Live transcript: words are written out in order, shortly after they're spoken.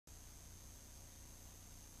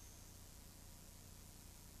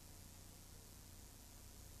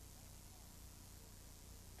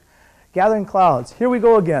Gathering clouds. Here we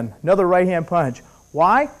go again. Another right hand punch.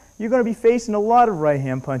 Why? You're going to be facing a lot of right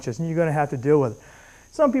hand punches, and you're going to have to deal with it.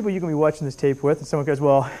 Some people you can be watching this tape with, and someone goes,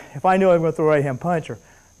 well, if I know I'm going to throw a right hand punch, or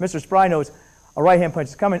Mr. Spry knows a right hand punch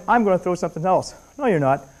is coming, I'm going to throw something else. No, you're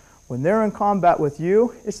not. When they're in combat with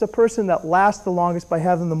you, it's the person that lasts the longest by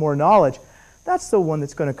having the more knowledge. That's the one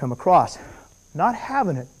that's going to come across. Not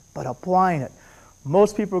having it, but applying it.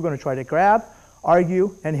 Most people are going to try to grab,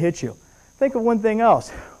 argue, and hit you. Think of one thing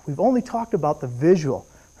else. We've only talked about the visual.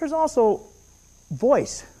 There's also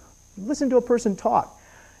voice. Listen to a person talk.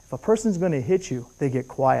 If a person's going to hit you, they get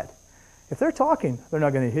quiet. If they're talking, they're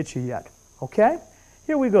not going to hit you yet. Okay?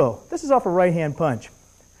 Here we go. This is off a right hand punch.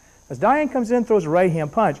 As Diane comes in, throws a right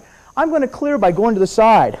hand punch, I'm going to clear by going to the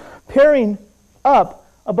side, parrying up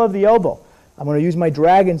above the elbow. I'm going to use my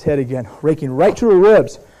dragon's head again, raking right to her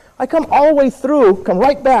ribs. I come all the way through, come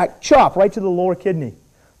right back, chop right to the lower kidney.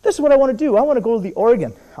 This is what I want to do. I want to go to the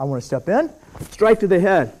organ. I want to step in, strike to the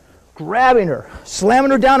head, grabbing her,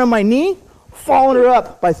 slamming her down on my knee, following her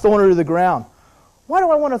up by throwing her to the ground. Why do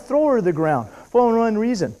I want to throw her to the ground? For one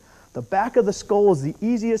reason. The back of the skull is the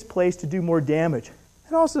easiest place to do more damage.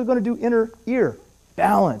 And also going to do inner ear.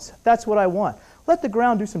 Balance. That's what I want. Let the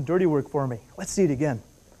ground do some dirty work for me. Let's see it again.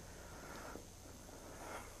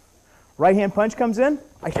 Right hand punch comes in.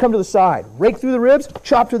 I come to the side. Rake through the ribs.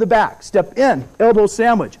 Chop to the back. Step in. Elbow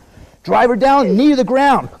sandwich. Drive her down. Knee to the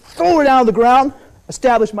ground. Throw her down to the ground.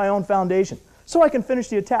 Establish my own foundation. So I can finish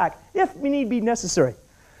the attack if need be necessary.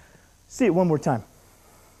 See it one more time.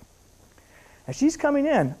 As she's coming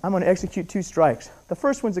in, I'm going to execute 2 strikes. The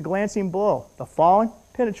first one's a glancing blow. The following,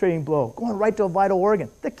 penetrating blow, going right to a vital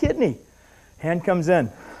organ, the kidney. Hand comes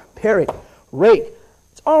in, parry, rake.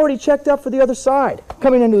 It's already checked up for the other side,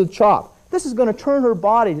 coming into the chop. This is going to turn her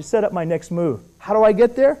body to set up my next move. How do I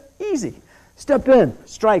get there? Easy. Step in,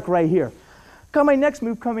 strike right here. Got my next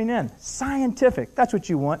move coming in. Scientific. That's what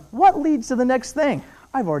you want. What leads to the next thing?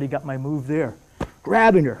 I've already got my move there.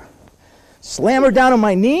 Grabbing her. Slam her down on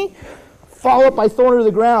my knee. Follow up by throwing her to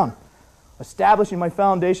the ground. Establishing my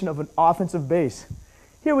foundation of an offensive base.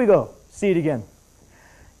 Here we go. See it again.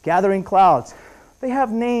 Gathering clouds. They have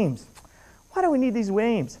names. Why do we need these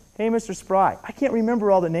names? Hey, Mr. Spry, I can't remember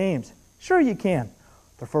all the names. Sure you can.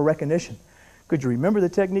 They're for recognition. Could you remember the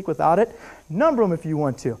technique without it? Number them if you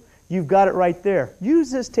want to. You've got it right there. Use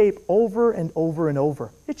this tape over and over and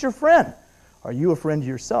over. It's your friend. Are you a friend to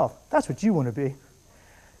yourself? That's what you want to be.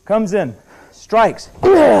 Comes in. Strikes.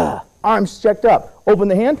 Arms checked up. Open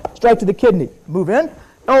the hand. Strike to the kidney. Move in.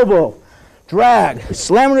 Elbow. Drag.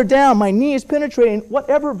 Slamming her down. My knee is penetrating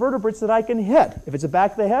whatever vertebrates that I can hit. If it's the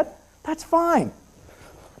back of the head, that's fine.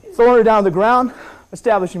 Throwing her down to the ground.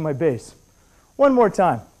 Establishing my base. One more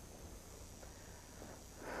time.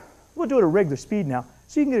 We'll do it at regular speed now,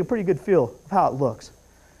 so you can get a pretty good feel of how it looks.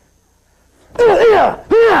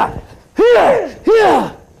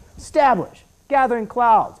 Establish. Gathering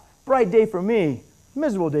clouds. Bright day for me.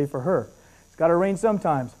 Miserable day for her. It's got to rain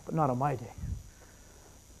sometimes, but not on my day.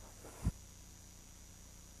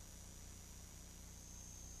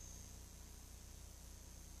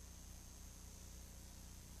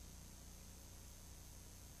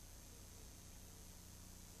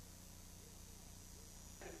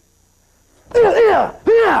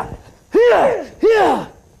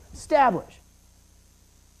 Establish.